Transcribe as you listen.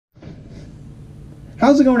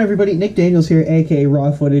How's it going, everybody? Nick Daniels here, aka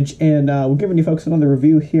Raw Footage, and we're giving you folks another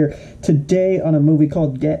review here today on a movie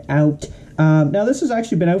called Get Out. Now, this has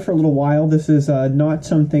actually been out for a little while. This is not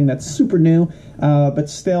something that's super new, but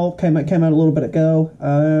still came out a little bit ago.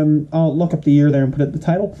 I'll look up the year there and put it in the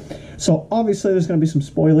title. So, obviously, there's going to be some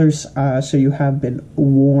spoilers, so you have been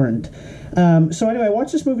warned. So, anyway, I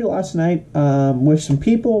watched this movie last night with some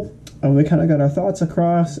people, and we kind of got our thoughts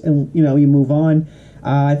across, and, you move on.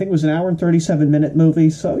 I think it was an hour and 37-minute movie,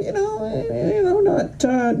 so,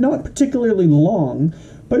 not particularly long,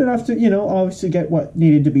 but enough to, obviously get what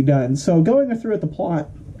needed to be done. So going through at the plot,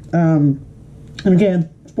 and again,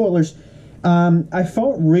 spoilers, I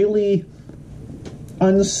felt really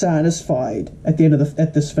unsatisfied at the end of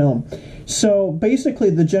this film. So basically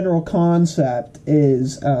the general concept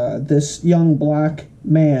is this young black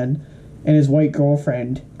man and his white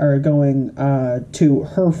girlfriend are going to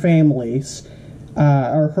her family's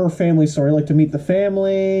story, like to meet the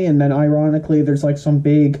family, and then ironically there's like some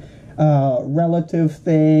big relative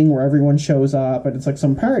thing where everyone shows up and it's like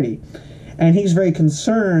some party, and he's very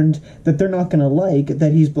concerned that they're not going to like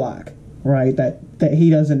that he's black, right? That he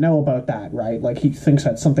doesn't know about that, right? Like he thinks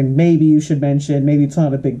that's something maybe you should mention, maybe it's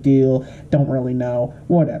not a big deal, don't really know,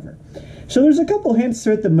 whatever. So there's a couple hints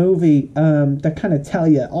throughout the movie that kind of tell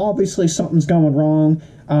you obviously something's going wrong.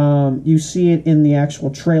 You see it in the actual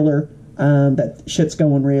trailer. That shit's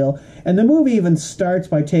going real. And the movie even starts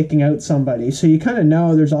by taking out somebody, so you kind of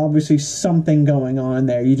know there's obviously something going on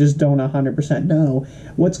there. You just don't 100% know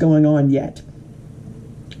what's going on yet.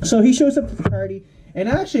 So he shows up at the party, and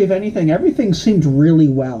actually, if anything, everything seemed really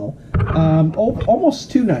well.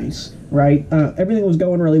 Almost too nice, right? Everything was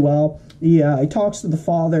going really well. He talks to the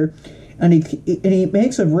father, and he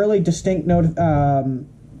makes a really distinct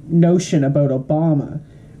notion about Obama.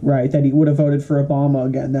 Right, that he would have voted for Obama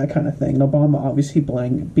again, that kind of thing. And Obama obviously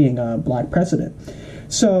being a black president.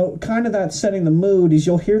 So kind of that setting the mood is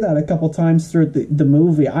you'll hear that a couple times through the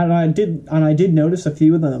movie. And I did notice a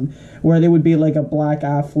few of them where there would be like a black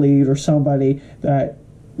athlete or somebody that,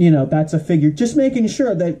 that's a figure. Just making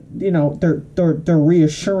sure that, they're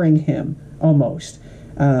reassuring him almost.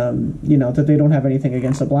 That they don't have anything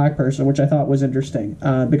against a black person, which I thought was interesting.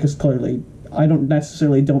 Because clearly I don't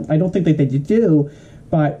think that they do.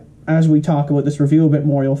 But as we talk about this review a bit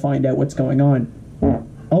more, you'll find out what's going on.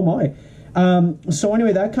 Oh my. So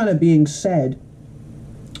anyway, that kind of being said,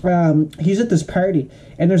 he's at this party,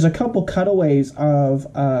 and there's a couple cutaways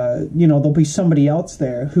of, there'll be somebody else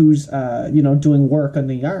there who's, doing work in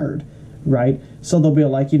the yard, right? So they'll be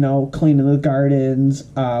like, cleaning the gardens,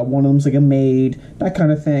 one of them's like a maid, that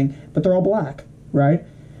kind of thing, but they're all black, right?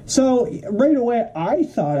 So right away, I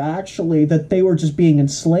thought actually that they were just being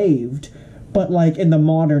enslaved, but like in the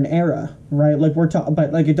modern era, right? Like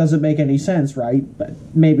but like it doesn't make any sense, right? But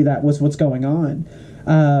maybe that was what's going on.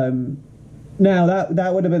 Now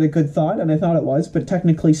that would have been a good thought, and I thought it was. But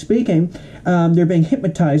technically speaking, they're being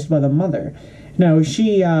hypnotized by the mother. Now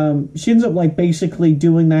she ends up like basically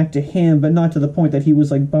doing that to him, but not to the point that he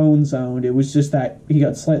was like bone zoned. It was just that he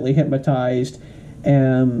got slightly hypnotized.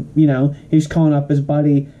 He's calling up his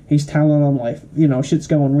buddy, he's telling him, like, shit's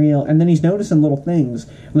going real, and then he's noticing little things,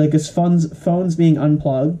 like his phone's being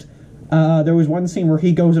unplugged. There was one scene where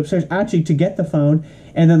he goes upstairs, actually, to get the phone,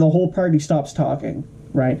 and then the whole party stops talking,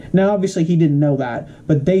 right? Now, obviously, he didn't know that,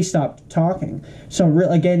 but they stopped talking. So,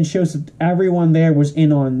 again, shows that everyone there was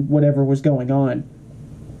in on whatever was going on.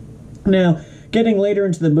 Now, getting later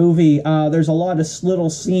into the movie, there's a lot of little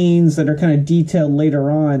scenes that are kind of detailed later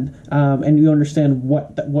on, and you understand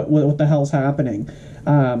what the hell's happening.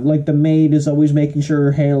 Like the maid is always making sure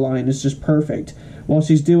her hairline is just perfect. Well,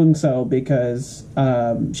 she's doing so because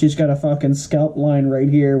she's got a fucking scalp line right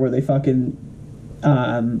here where they fucking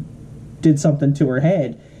did something to her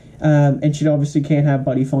head, and she obviously can't have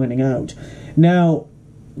Buddy finding out. Now,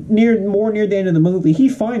 near the end of the movie, he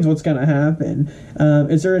finds what's going to happen.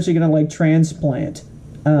 Is they're actually going to like transplant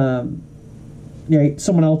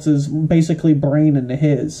someone else's basically brain into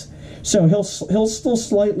his. So he'll still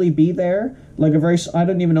slightly be there, like I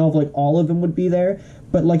don't even know if like all of them would be there,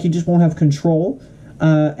 but like he just won't have control.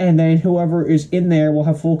 And then whoever is in there will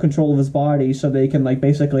have full control of his body, so they can like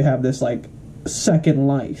basically have this like second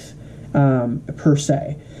life per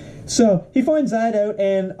se. So he finds that out,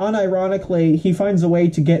 and unironically, he finds a way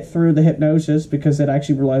to get through the hypnosis because it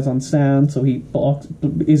actually relies on sound, so he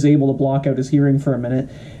is able to block out his hearing for a minute.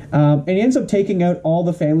 And he ends up taking out all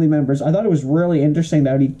the family members. I thought it was really interesting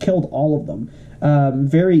that he killed all of them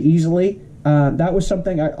very easily. That was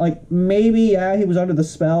something maybe he was under the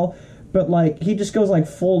spell, but like he just goes like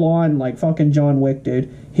full on like fucking John Wick,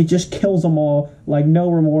 dude. He just kills them all, like no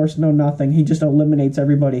remorse, no nothing. He just eliminates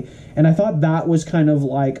everybody, and I thought that was kind of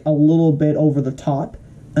like a little bit over the top.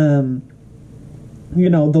 You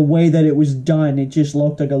know, the way that it was done, it just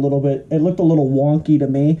looked like a little bit. It looked a little wonky to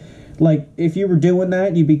me. Like if you were doing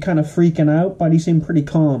that, you'd be kind of freaking out. But he seemed pretty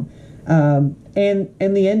calm. And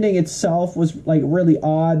the ending itself was like really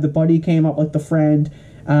odd. The buddy came up with the friend,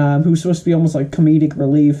 who's supposed to be almost like comedic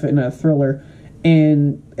relief in a thriller,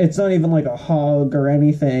 and it's not even like a hug or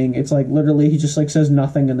anything. It's like literally he just like says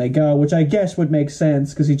nothing and they go, which I guess would make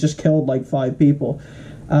sense because he just killed like 5 people.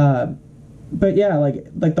 But yeah, like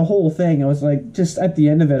the whole thing, I was like, just at the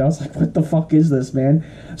end of it, I was like, what the fuck is this, man?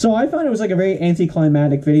 So I found it was like a very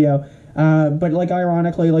anticlimactic video. But like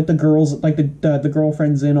ironically, like the girls, like the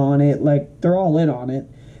girlfriend's in on it, like they're all in on it.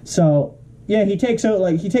 So yeah, he takes out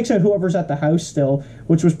whoever's at the house still,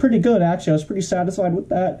 which was pretty good actually. I was pretty satisfied with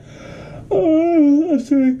that. I'm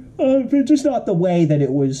sorry, but just not the way that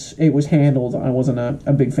it was handled. I wasn't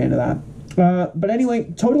a big fan of that. But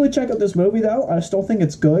anyway, totally check out this movie though. I still think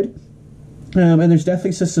it's good. And there's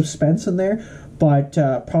definitely some suspense in there, but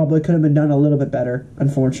probably could have been done a little bit better,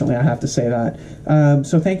 unfortunately, I have to say that.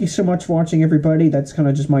 So thank you so much for watching, everybody. That's kind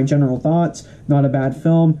of just my general thoughts. Not a bad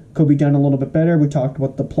film. Could be done a little bit better. We talked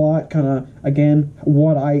about the plot, kind of, again,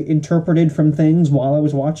 what I interpreted from things while I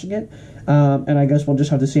was watching it. And I guess we'll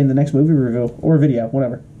just have to see in the next movie review, or video,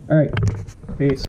 whatever. Alright, peace.